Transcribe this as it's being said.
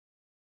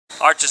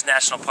Arches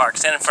National Park,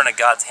 stand in front of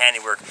God's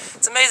handiwork.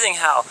 It's amazing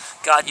how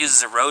God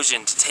uses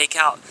erosion to take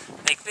out,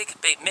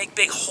 make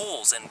big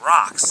holes in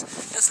rocks.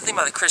 That's the thing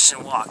about the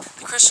Christian walk.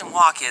 The Christian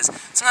walk is,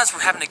 sometimes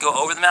we're having to go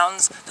over the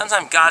mountains,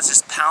 sometimes God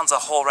just pounds a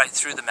hole right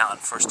through the mountain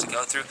for us to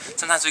go through,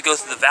 sometimes we go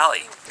through the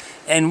valley.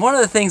 And one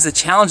of the things that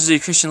challenges your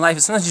Christian life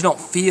is sometimes you don't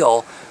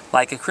feel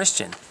like a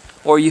Christian,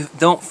 or you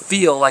don't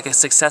feel like a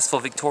successful,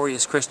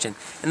 victorious Christian.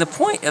 And the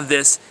point of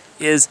this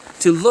is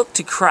to look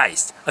to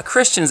Christ. A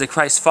Christian is a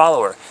Christ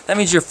follower. That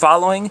means you're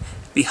following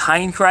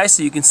behind Christ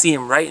so you can see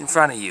Him right in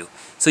front of you.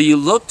 So you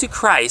look to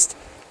Christ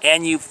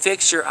and you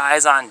fix your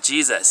eyes on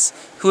Jesus,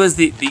 who is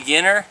the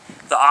beginner,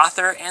 the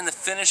author, and the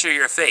finisher of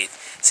your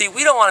faith. See,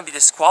 we don't want to be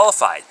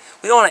disqualified.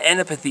 We don't want to end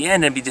up at the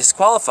end and be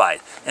disqualified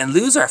and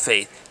lose our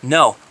faith.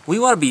 No, we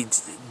want to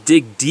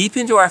dig deep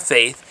into our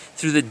faith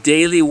through the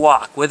daily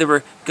walk,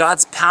 whether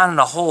God's pounding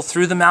a hole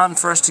through the mountain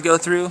for us to go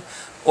through,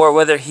 or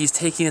whether He's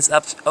taking us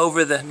up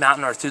over the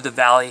mountain or through the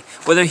valley,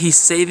 whether He's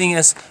saving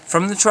us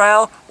from the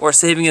trial or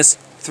saving us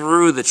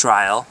through the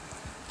trial.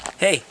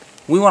 Hey,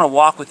 we want to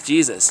walk with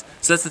Jesus.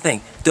 So that's the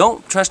thing.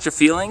 Don't trust your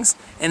feelings,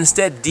 and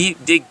instead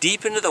dig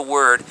deep into the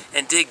Word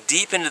and dig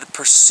deep into the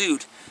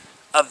pursuit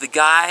of the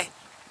guy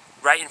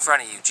right in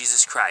front of you,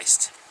 Jesus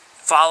Christ.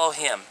 Follow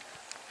Him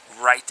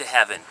right to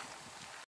heaven.